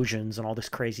explosions and all this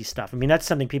crazy stuff. I mean, that's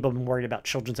something people have been worried about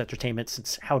children's entertainment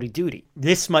since Howdy Doody.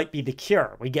 This might be the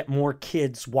cure. We get more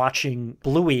kids watching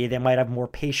Bluey. They might have more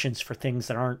patience for things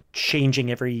that aren't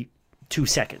changing every 2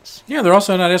 seconds. Yeah, they're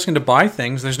also not asking to buy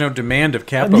things. There's no demand of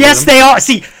capitalism. Yes, they are.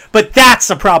 See, but that's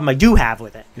a problem I do have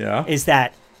with it. Yeah. Is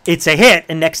that it's a hit,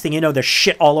 and next thing you know, there's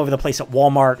shit all over the place at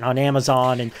Walmart and on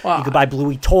Amazon, and you can buy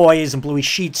Bluey toys and Bluey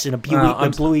sheets and a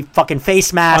Bluey fucking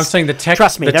face mask. I'm saying the text.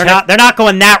 Trust me, they're not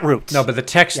going that route. No, but the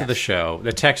text of the show,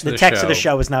 the text of the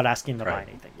show is not asking to buy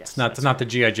anything. Yes, it's not the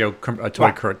G.I. Joe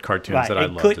toy cartoons that I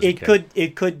loved.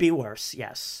 It could be worse.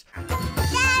 Yes. Dad,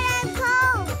 I'm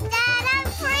cold. Dad, I'm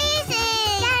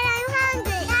freezing. Dad, I'm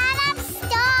hungry. Dad, I'm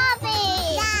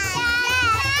starving.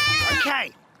 Dad.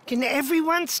 Okay. Can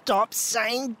everyone stop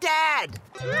saying Dad?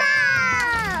 Mom!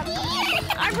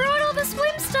 I brought all the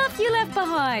swim stuff you left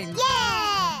behind.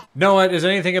 Yeah! Noah, does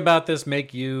anything about this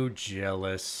make you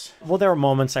jealous? Well, there are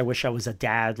moments I wish I was a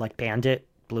dad like Bandit,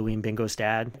 Bluey and Bingo's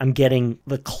dad. I'm getting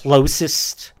the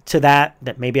closest to that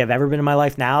maybe I've ever been in my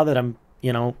life now that I'm,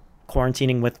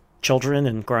 quarantining with children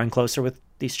and growing closer with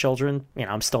these children.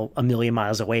 I'm still a million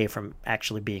miles away from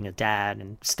actually being a dad,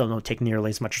 and still don't take nearly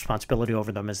as much responsibility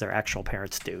over them as their actual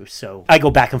parents do. So I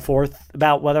go back and forth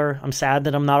about whether I'm sad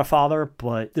that I'm not a father,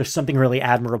 but there's something really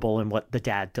admirable in what the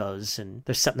dad does, and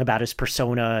there's something about his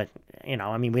persona. We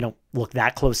don't look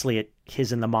that closely at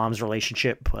his and the mom's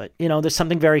relationship, but there's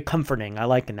something very comforting I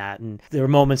like in that. And there are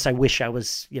moments I wish I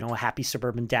was a happy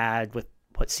suburban dad with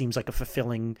what seems like a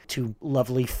fulfilling, two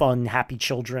lovely, fun, happy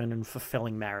children and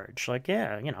fulfilling marriage.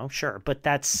 Sure. But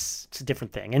it's a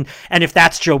different thing. And if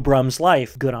that's Joe Brum's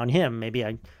life, good on him. Maybe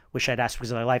I wish I'd asked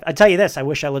because of my life. I tell you this, I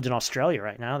wish I lived in Australia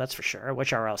right now. That's for sure. I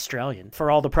wish I were Australian. For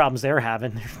all the problems they're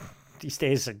having these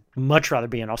days, I'd much rather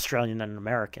be an Australian than an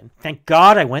American. Thank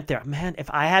God I went there. Man, if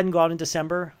I hadn't gone in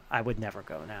December, I would never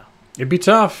go now. It'd be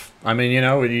tough. I mean,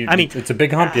 it's a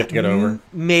big hump you have to get over.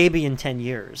 Maybe in 10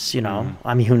 years,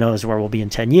 I mean, who knows where we'll be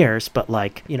in 10 years, but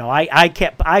like,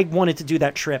 I wanted to do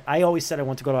that trip. I always said I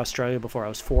wanted to go to Australia before I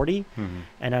was 40,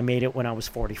 and I made it when I was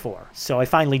 44. So I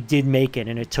finally did make it,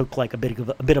 and it took like a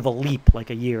bit of a leap, like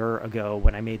a year ago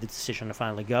when I made the decision to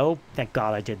finally go. Thank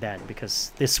God I did then,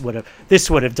 because this would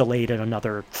have delayed it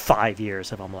another 5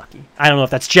 years if I'm lucky. I don't know if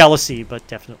that's jealousy, but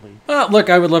definitely. Look,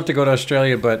 I would love to go to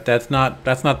Australia, but that's not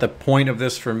the point of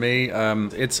this for me.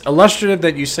 It's illustrative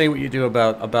that you say what you do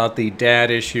about the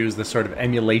dad issues, the sort of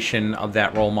emulation of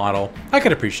that role model. I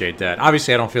could appreciate that.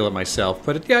 Obviously, I don't feel it myself,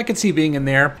 but I could see being in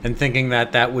there and thinking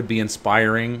that would be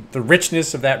inspiring. The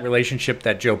richness of that relationship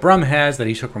that Joe Brum has, that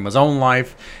he took from his own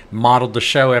life, modeled the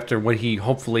show after what he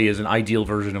hopefully is an ideal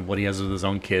version of what he has with his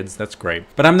own kids. That's great.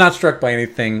 But I'm not struck by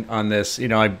anything on this.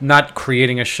 I'm not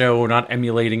creating a show, not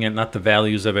emulating it, not the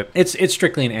values of it. It's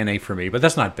strictly an NA for me, but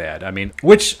that's not bad. I mean,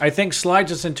 which I think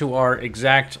slides us into our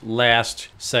exact last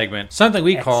segment, something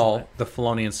we call the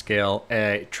Filonian scale,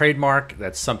 a trademark.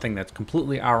 That's something that's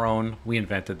completely our own. We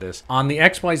invented this on the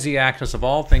XYZ axis of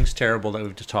all things terrible that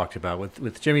we've just talked about,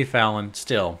 with Jimmy Fallon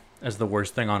still as the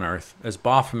worst thing on earth, as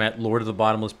Baphomet, Lord of the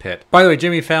Bottomless Pit. By the way,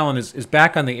 Jimmy Fallon is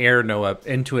back on the air, Noah,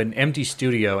 into an empty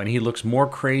studio, and he looks more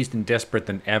crazed and desperate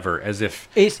than ever, as if...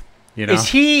 Is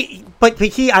he? But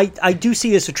I do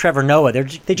see this with Trevor Noah.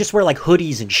 They just wear like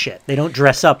hoodies and shit. They don't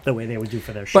dress up the way they would do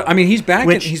for their show. But I mean, he's back.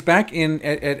 He's back in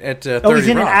at 30 he's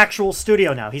in Rock. an actual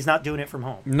studio now. He's not doing it from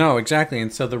home. No, exactly.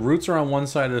 And so the roots are on one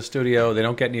side of the studio. They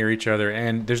don't get near each other,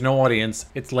 and there's no audience.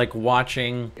 It's like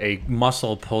watching a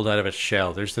muscle pulled out of its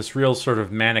shell. There's this real sort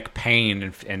of manic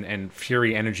pain and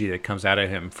fury energy that comes out of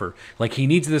him for like he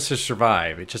needs this to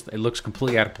survive. It looks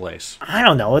completely out of place. I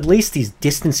don't know. At least he's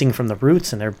distancing from the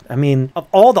roots, and of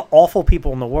all the awful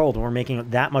people in the world, we're making it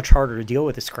that much harder to deal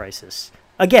with this crisis.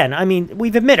 Again, I mean,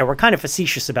 we've admitted we're kind of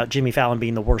facetious about Jimmy Fallon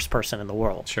being the worst person in the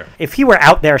world. Sure. If he were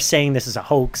out there saying this is a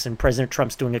hoax and President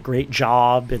Trump's doing a great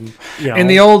job, and in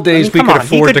the old days, we could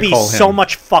afford to call him. So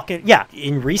much fucking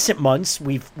In recent months,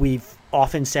 we've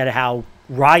often said how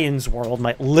Ryan's World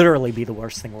might literally be the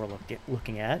worst thing we're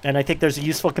looking at. And I think there's a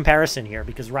useful comparison here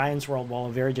because Ryan's World, while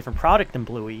a very different product than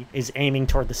Bluey, is aiming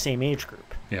toward the same age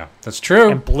group. Yeah, that's true.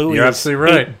 And Bluey You're is absolutely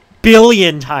right. 8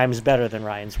 billion times better than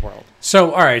Ryan's World.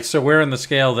 So, all right, so we're in the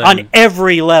scale then. On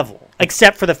every level,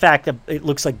 except for the fact that it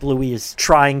looks like Bluey is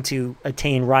trying to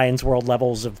attain Ryan's World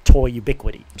levels of toy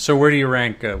ubiquity. So where do you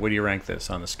rank this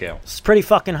on the scale? It's pretty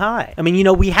fucking high. I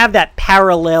mean, we have that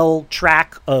parallel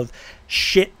track of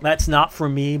shit that's not for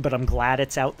me, but I'm glad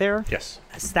it's out there. Yes.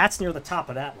 That's near the top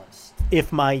of that list.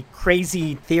 If my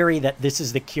crazy theory that this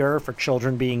is the cure for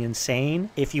children being insane,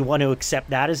 if you want to accept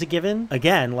that as a given,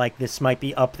 again, like this might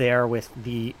be up there with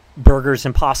the Burgers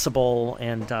Impossible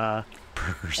and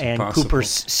Cooper's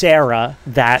Sarah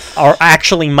that are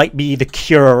actually might be the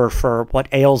cure for what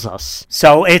ails us.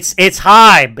 So it's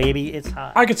high, baby. It's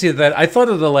high. I could see that. I thought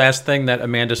of the last thing that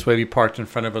Amanda Swaby parked in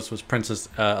front of us was Princess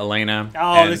Elena.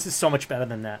 Oh, this is so much better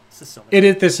than that.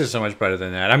 This is so much better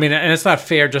than that. I mean, and it's not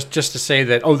fair just to say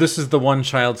that, oh, this is the one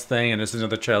child's thing and this is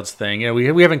another child's thing.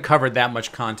 We haven't covered that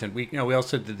much content. We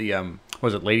also did the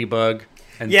was it Ladybug?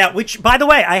 Yeah, which, by the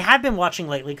way, I have been watching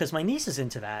lately because my niece is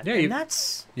into that. Yeah, and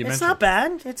it's not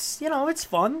bad. It's it's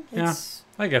fun.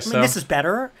 I guess so. This is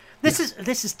better. This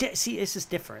is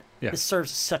different. Yeah. This serves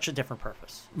such a different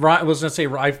purpose. I was going to say,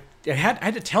 I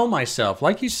had to tell myself,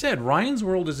 like you said, Ryan's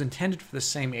World is intended for the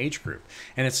same age group,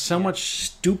 and it's so much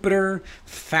stupider,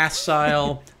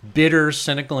 facile, bitter,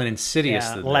 cynical, and insidious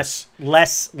than this.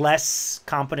 Less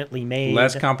competently made.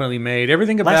 Less competently made.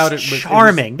 Everything about it was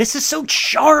charming. This is so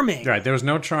charming. Right. There was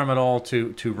no charm at all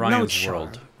to Ryan's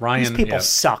World. These people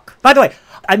suck. By the way,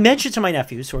 I mentioned to my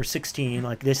nephews who are 16,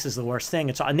 like, this is the worst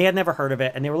thing. And they had never heard of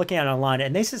it, and they were looking at it online,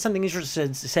 and they said something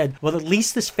interesting. Said, well, at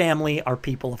least this family are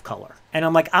people of color. And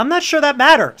I'm like, I'm not sure that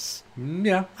matters.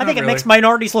 Yeah, I think it makes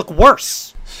minorities look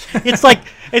worse. It's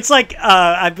like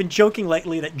I've been joking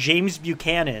lately that James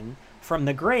Buchanan from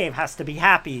The Grave has to be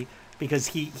happy because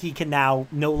he can now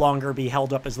no longer be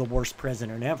held up as the worst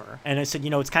president ever. And I said,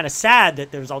 it's kind of sad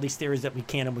that there's all these theories that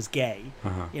Buchanan was gay.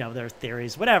 Uh-huh. There are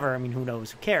theories, whatever. I mean, who knows?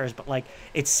 Who cares? But, like,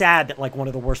 it's sad that, like, one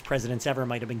of the worst presidents ever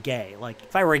might have been gay. Like,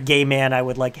 if I were a gay man, I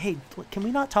would, like, hey, can we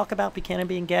not talk about Buchanan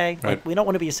being gay? Right. Like, we don't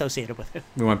want to be associated with it.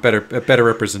 We want better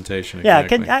representation. Yeah,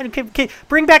 exactly. can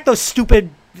bring back those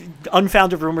stupid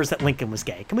unfounded rumors that Lincoln was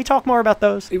gay. Can we talk more about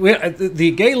those?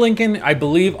 The gay Lincoln, I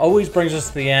believe, always brings us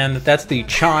to the end. That's the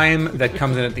chime that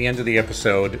comes in at the end of the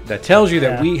episode that tells you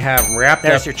that we have wrapped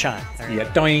There's up. your chime.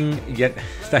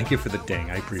 Thank you for the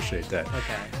ding. I appreciate that.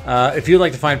 Okay. If you'd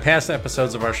like to find past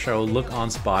episodes of our show, look on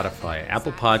Spotify,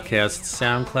 Apple Podcasts,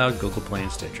 SoundCloud, Google Play,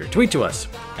 and Stitcher. Tweet to us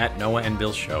at Noah and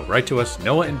Bill Show. Write to us,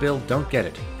 Noah and Bill Don't Get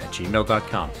It at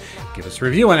gmail.com. Give us a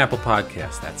review on Apple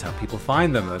Podcasts. That's how people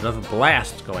find them. Another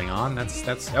blast going on.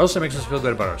 That also makes us feel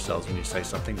good about ourselves when you say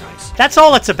something nice. That's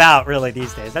all it's about, really,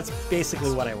 these days. That's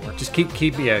basically what I work. Just keep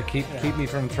me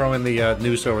from throwing the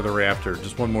noose over the rafter.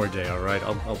 Just one more day, all right?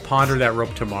 I'll ponder that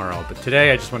rope tomorrow. But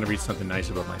today, I just want to read something nice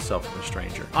about myself from a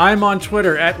stranger. I'm on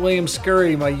Twitter at William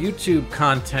Scurry. My YouTube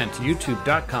content,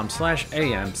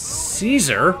 youtube.com/AM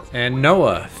Caesar. And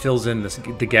Noah fills in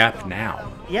the gap now.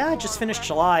 Yeah, I just finished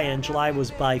July, and July was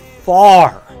by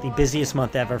far the busiest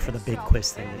month ever for the big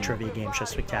quiz thing, the Trivia Game Show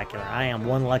Spectacular. I am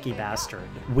one lucky bastard.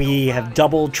 We have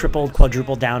doubled, tripled,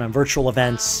 quadrupled down on virtual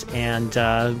events, and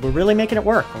we're really making it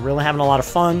work. We're really having a lot of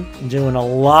fun, doing a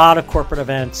lot of corporate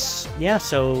events. Yeah,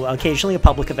 so occasionally a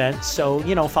public event. So,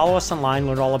 follow us online,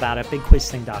 learn all about it,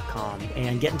 bigquizthing.com,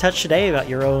 and get in touch today about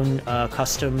your own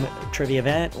custom trivia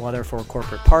event, whether for a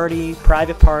corporate party,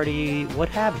 private party, what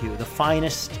have you. The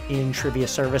finest in trivia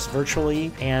service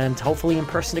virtually, and hopefully in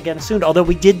person again soon. Although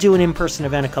we did do an in-person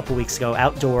event a couple weeks ago,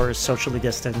 outdoors, socially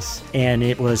distanced, and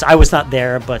I was not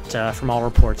there, but from all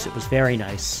reports, it was very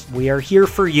nice. We are here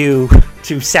for you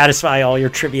to satisfy all your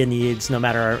trivia needs, no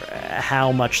matter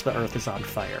how much the earth is on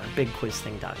fire.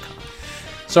 Bigquizthing.com.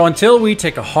 So until we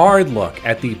take a hard look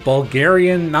at the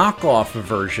Bulgarian knockoff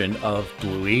version of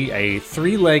Bluey, a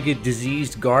three-legged,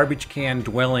 diseased, garbage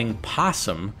can-dwelling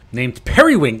possum named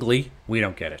Periwinkly, we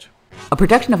don't get it. A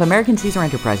production of American Caesar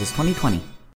Enterprises 2020.